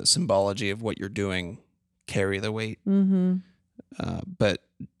let the symbology of what you're doing carry the weight. Mm-hmm. But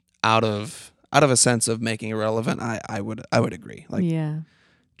out of a sense of making it relevant, I would agree. Like, yeah.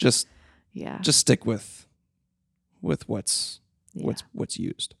 just stick with what's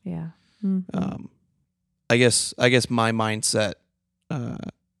used. Yeah. Mm-hmm. I guess my mindset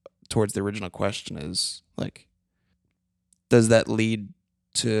towards the original question is like, does that lead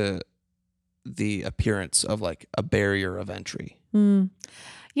to the appearance of like a barrier of entry?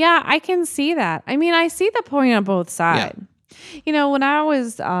 Yeah, I can see that. I mean, I see the point on both sides. Yeah. You know, when I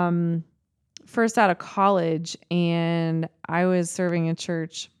was first out of college and I was serving in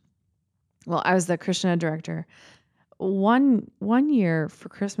church, well, I was the Christian ed director. One year for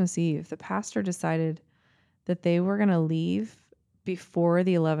Christmas Eve, the pastor decided that they were going to leave before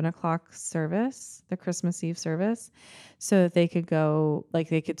the 11 o'clock service, the Christmas Eve service, so that they could go, like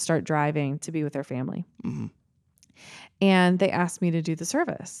they could start driving to be with their family. Mm-hmm. And they asked me to do the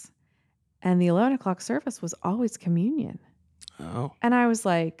service. And the 11 o'clock service was always communion. Oh. And I was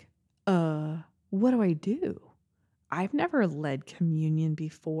like, what do I do? I've never led communion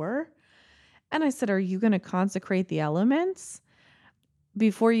before. And I said, are you going to consecrate the elements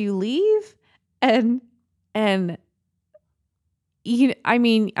before you leave? And you know, I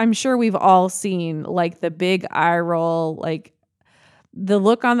mean, I'm sure we've all seen like the big eye roll, like the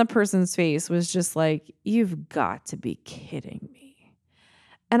look on the person's face was just like, you've got to be kidding me.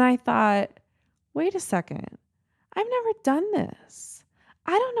 And I thought, wait a second, I've never done this.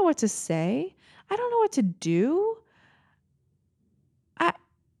 I don't know what to say. I don't know what to do.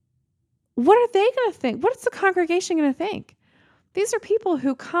 What are they going to think? What is the congregation going to think? These are people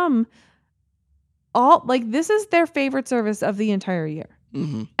who come all, like, this is their favorite service of the entire year.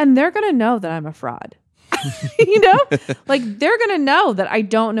 Mm-hmm. And they're going to know that I'm a fraud. You know, like they're going to know that I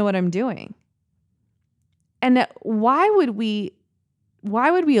don't know what I'm doing. And why would we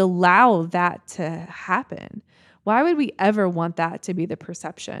allow that to happen? Why would we ever want that to be the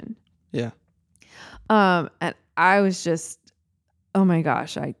perception? Yeah. And I was just, oh my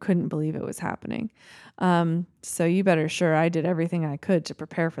gosh, I couldn't believe it was happening. So you better sure I did everything I could to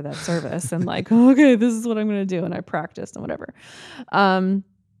prepare for that service and like, okay, this is what I'm going to do. And I practiced and whatever. And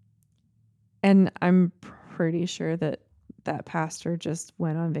I'm pretty sure that that pastor just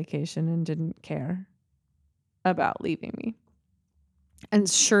went on vacation and didn't care about leaving me. And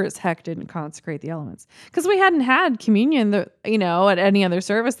sure as heck didn't consecrate the elements because we hadn't had communion, at any other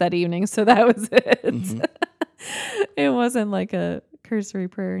service that evening. So that was it. Mhm. It wasn't like a cursory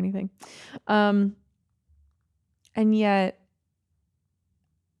prayer or anything. And yet,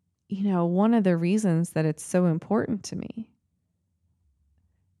 one of the reasons that it's so important to me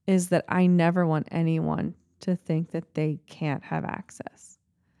is that I never want anyone to think that they can't have access,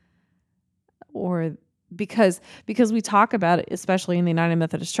 or because we talk about it, especially in the United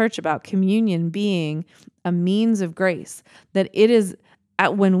Methodist Church, about communion being a means of grace, that it is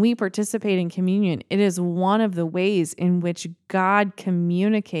when we participate in communion, it is one of the ways in which God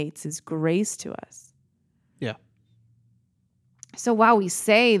communicates his grace to us. Yeah. So while we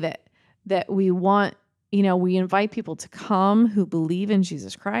say that we want, we invite people to come who believe in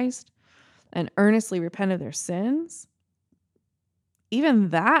Jesus Christ and earnestly repent of their sins, even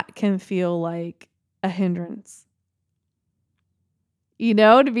that can feel like a hindrance.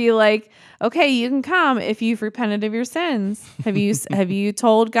 To be like, okay, you can come if you've repented of your sins. Have you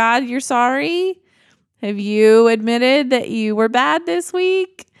told God you're sorry? Have you admitted that you were bad this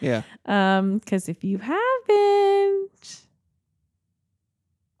week? Yeah. Because if you haven't,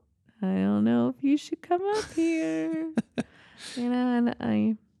 I don't know if you should come up here.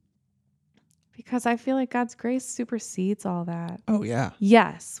 Because I feel like God's grace supersedes all that. Oh, yeah.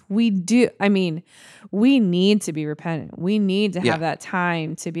 Yes, we do. I mean, we need to be repentant. We need to have that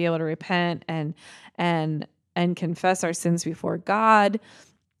time to be able to repent and confess our sins before God.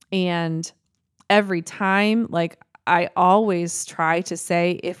 And every time, like, I always try to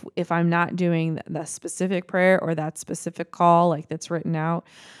say, if I'm not doing the specific prayer or that specific call, like that's written out,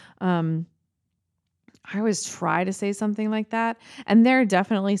 I always try to say something like that. And there are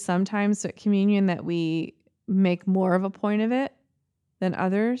definitely some times at communion that we make more of a point of it than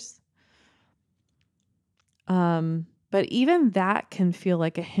others. But even that can feel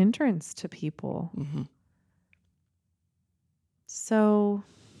like a hindrance to people. Mm-hmm. So,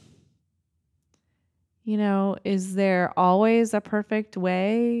 is there always a perfect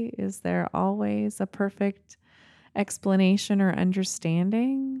way? Is there always a perfect explanation or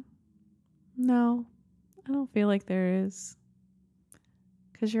understanding? No, I don't feel like there is.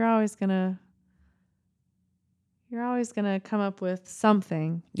 Because you're always gonna come up with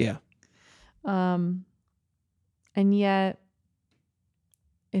something. Yeah. And yet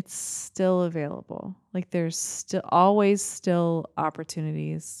it's still available. Like there's still always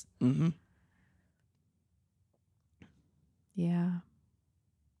opportunities. Mm-hmm. Yeah.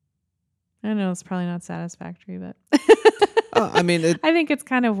 I know it's probably not satisfactory, but I mean, I think it's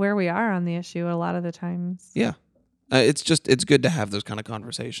kind of where we are on the issue a lot of the times. Yeah. It's good to have those kind of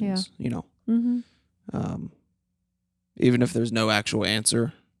conversations, Mm-hmm. Even if there's no actual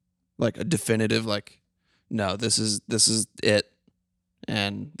answer, like a definitive, like, no, this is it,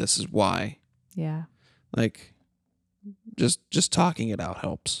 and this is why. Yeah. Like, just talking it out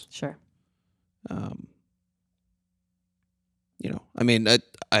helps. Sure. I mean,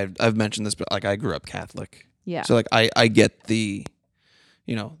 I've mentioned this, but like I grew up Catholic. Yeah. So like I get the,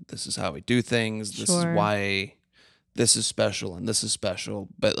 this is how we do things. This is Sure. why this is special and this is special.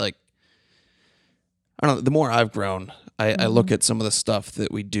 But like, I don't know, the more I've grown, I look at some of the stuff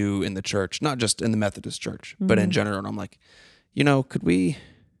that we do in the church, not just in the Methodist church, but in general. And I'm like, are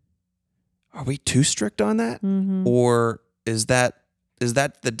we too strict on that? Mm-hmm. Or is that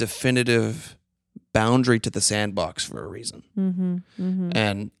the definitive boundary to the sandbox for a reason? Mm-hmm. Mm-hmm.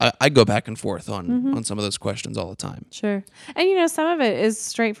 And I go back and forth on some of those questions all the time. Sure. And, some of it is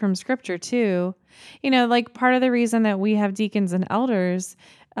straight from scripture too. Like part of the reason that we have deacons and elders,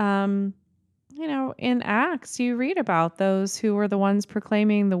 in Acts, you read about those who were the ones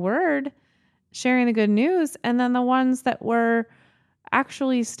proclaiming the word, sharing the good news, and then the ones that were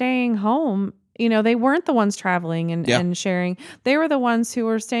actually staying home. They weren't the ones traveling and sharing. They were the ones who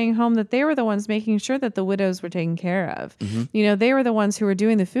were staying home, that they were the ones making sure that the widows were taken care of. Mm-hmm. They were the ones who were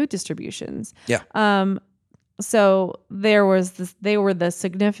doing the food distributions. Yeah. So they were the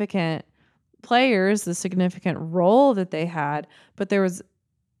significant players, the significant role that they had, but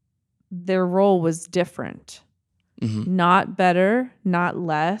their role was different. Mm-hmm. Not better, not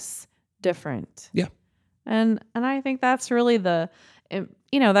less, different. Yeah. And I think that's really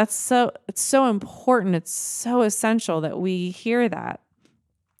it's so important. It's so essential that we hear that.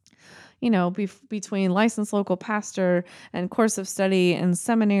 between licensed local pastor and course of study and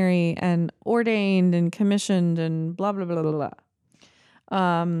seminary and ordained and commissioned and blah, blah, blah, blah,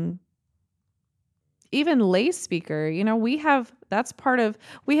 blah. Even lay speaker, we have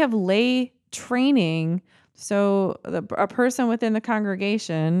lay training. So a person within the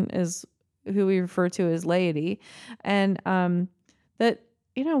congregation is who we refer to as laity. And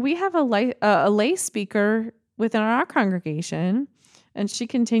we have a lay speaker within our congregation, and she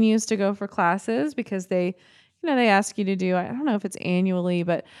continues to go for classes because they ask you to do, I don't know if it's annually,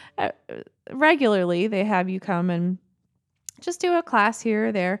 but regularly they have you come and just do a class here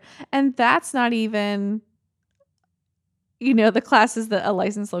or there. And that's not even, the classes that a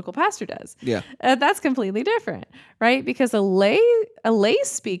licensed local pastor does. Yeah. That's completely different, right? Because a lay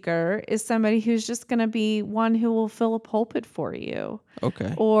speaker is somebody who's just going to be one who will fill a pulpit for you.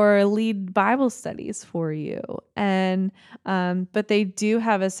 Okay. Or lead Bible studies for you. And, but they do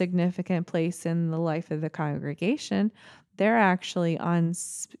have a significant place in the life of the congregation. They're actually on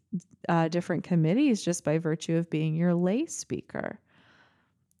different committees just by virtue of being your lay speaker.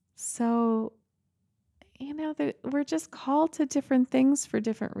 So, we're just called to different things for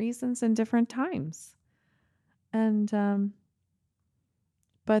different reasons and different times. And,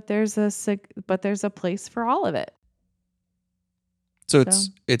 but there's a place for all of it. So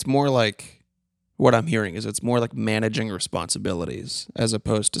it's more like, what I'm hearing is it's more like managing responsibilities as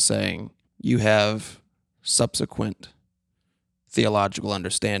opposed to saying you have subsequent theological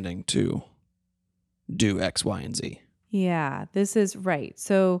understanding to do X, Y, and Z. Yeah, this is right.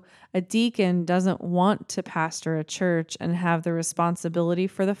 So a deacon doesn't want to pastor a church and have the responsibility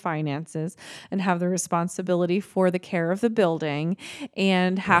for the finances and have the responsibility for the care of the building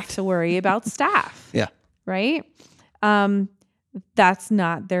and have to worry about staff. Yeah. Right? That's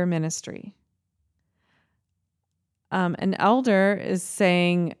not their ministry. An elder is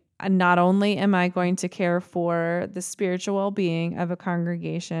saying, not only am I going to care for the spiritual well-being of a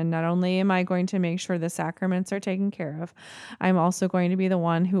congregation, not only am I going to make sure the sacraments are taken care of, I'm also going to be the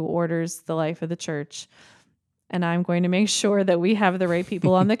one who orders the life of the church. And I'm going to make sure that we have the right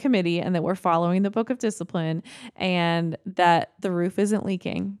people on the committee and that we're following the book of discipline and that the roof isn't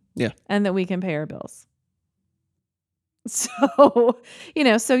leaking. Yeah. And that we can pay our bills. So,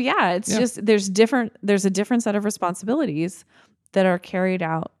 just there's a different set of responsibilities that are carried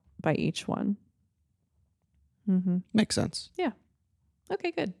out by each one. Mm-hmm. Makes sense. Yeah.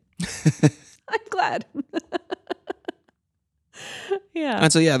 Okay, good. I'm glad. Yeah.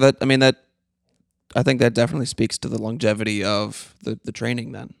 And so, I think that definitely speaks to the longevity of the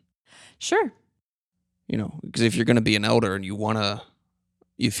training then. Sure. Because if you're going to be an elder and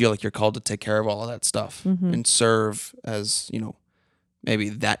you feel like you're called to take care of all of that stuff and serve as, maybe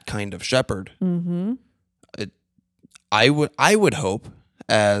that kind of shepherd. Mm-hmm. I would hope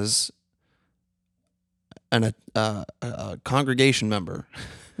as a congregation member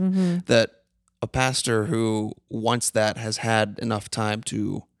that a pastor who wants that has had enough time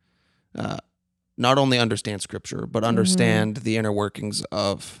to not only understand Scripture, but understand the inner workings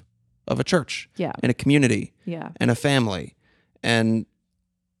of a church and a community and a family. And,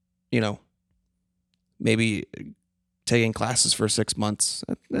 maybe taking classes for 6 months,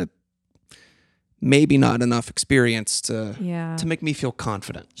 maybe not enough experience to make me feel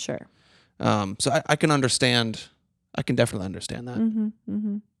confident. Sure. So I can understand. I can definitely understand that. Mm-hmm,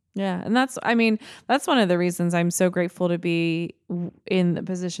 mm-hmm. Yeah. And that's one of the reasons I'm so grateful to be in the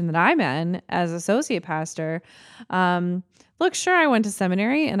position that I'm in as associate pastor. Look, sure, I went to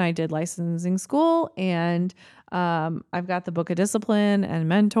seminary and I did licensing school and I've got the book of discipline and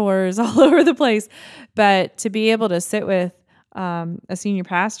mentors all over the place. But to be able to sit with a senior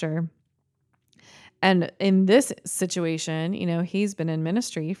pastor, and in this situation, he's been in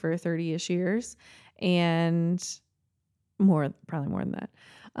ministry for 30-ish years and probably more than that.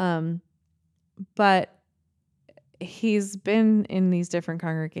 But he's been in these different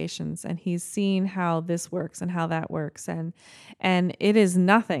congregations and he's seen how this works and how that works. And it is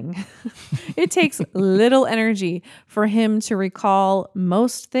nothing. It takes little energy for him to recall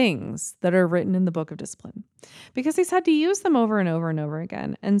most things that are written in the book of discipline because he's had to use them over and over and over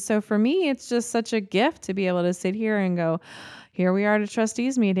again. And so for me, it's just such a gift to be able to sit here and go, here we are at a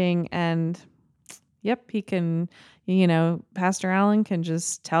trustees meeting and yep, he can, Pastor Allen can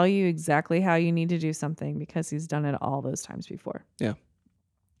just tell you exactly how you need to do something because he's done it all those times before. Yeah.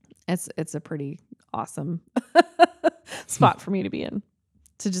 It's a pretty awesome spot for me to be in,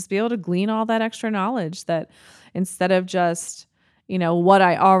 to just be able to glean all that extra knowledge that instead of just, what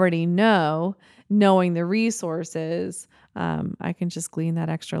I already know, knowing the resources, I can just glean that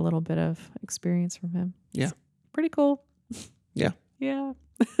extra little bit of experience from him. Yeah. It's pretty cool. Yeah. Yeah.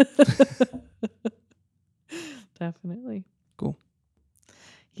 Definitely. Cool.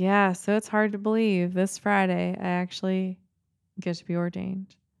 Yeah, so it's hard to believe this Friday I actually get to be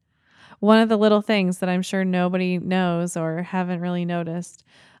ordained. One of the little things that I'm sure nobody knows or haven't really noticed,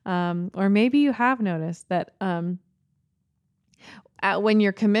 or maybe you have noticed that when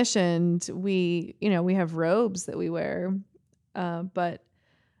you're commissioned, we have robes that we wear, but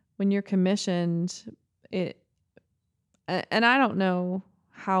when you're commissioned, and I don't know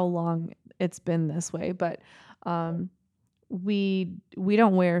how long it's been this way, but we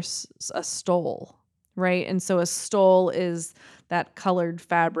don't wear a stole, right? And so a stole is that colored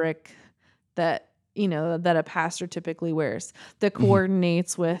fabric that that a pastor typically wears that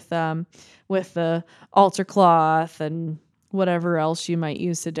coordinates with the altar cloth and whatever else you might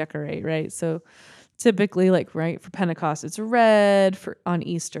use to decorate, right? So typically, for Pentecost it's red, on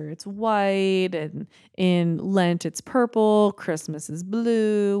Easter it's white, and in Lent it's purple, Christmas is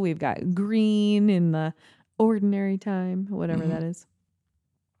blue, we've got green in the ordinary time, whatever that is,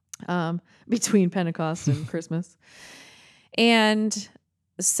 between Pentecost and Christmas. And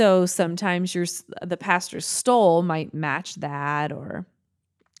so sometimes the pastor's stole might match that or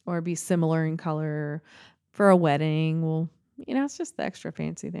be similar in color. For a wedding, well, it's just the extra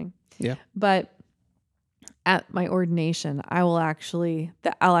fancy thing. Yeah. But at my ordination, I'll actually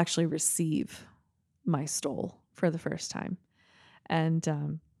receive my stole for the first time.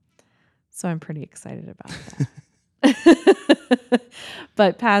 And so I'm pretty excited about that.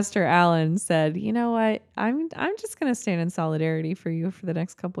 But Pastor Allen said, "You know what? I'm just going to stand in solidarity for you for the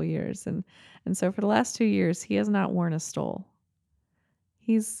next couple years." And so for the last 2 years, he has not worn a stole.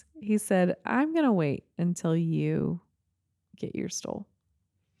 He said, "I'm going to wait until you get your stole."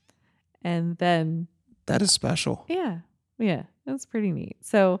 And then that is special. Yeah. That's pretty neat.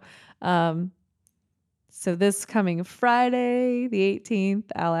 So, so this coming Friday, the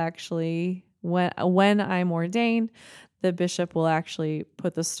 18th, I'll actually, when I'm ordained, the bishop will actually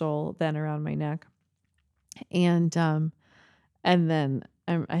put the stole then around my neck. And then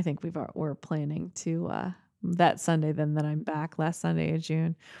I think we're planning to, that Sunday then that I'm back, last Sunday of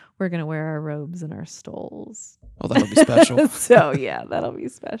June, we're going to wear our robes and our stoles. Oh, that'll be special. So yeah, that'll be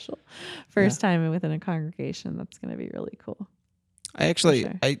special. First time within a congregation. That's going to be really cool. I actually,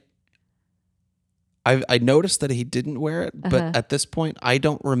 sure. I noticed that he didn't wear it, but at this point, I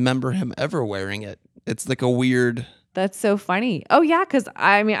don't remember him ever wearing it. It's like a weird. That's so funny. Oh yeah, because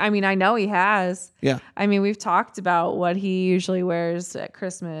I mean, I know he has. Yeah. I mean, we've talked about what he usually wears at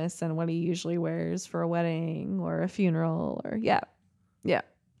Christmas and what he usually wears for a wedding or a funeral, or yeah.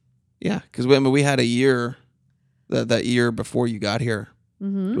 Because we had a year, that year before you got here,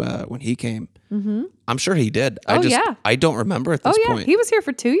 when he came. Mm-hmm. I'm sure he did. I don't remember at this point. He was here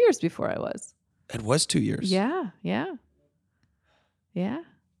for 2 years before I was. It was 2 years. Yeah.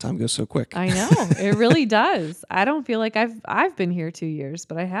 Time goes so quick. I know. It really does. I don't feel like I've been here 2 years,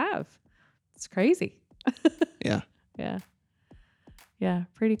 but I have. It's crazy. Yeah. Yeah,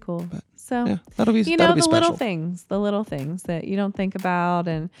 pretty cool. But, so yeah, that'll be the special. little things that you don't think about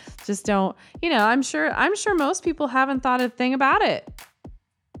and just don't, I'm sure most people haven't thought a thing about it.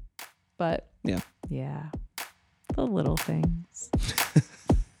 But yeah, the little things.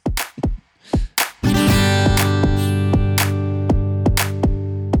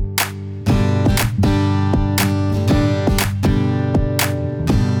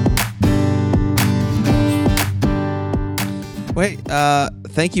 Wait,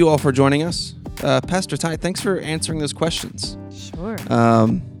 thank you all for joining us. Pastor Ty, thanks for answering those questions. Sure.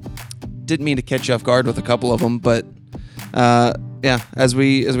 Didn't mean to catch you off guard with a couple of them, but as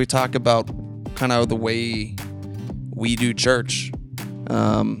we talk about kind of the way we do church,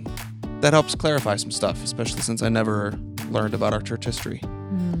 that helps clarify some stuff, especially since I never learned about our church history.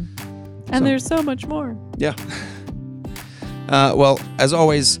 And there's so much more. Yeah. Well, as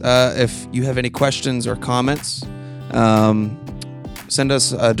always, if you have any questions or comments, send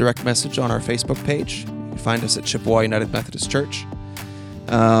us a direct message on our Facebook page. You can find us at Chippewa United Methodist Church.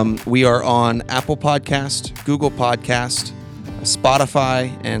 We are on Apple Podcast, Google Podcast,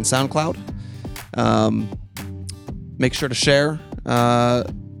 Spotify, and SoundCloud. Make sure to share,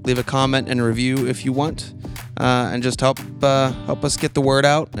 leave a comment and review if you want, and just help us get the word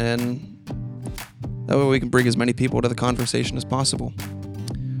out, and that way we can bring as many people to the conversation as possible.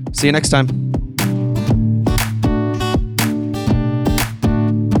 See you next time.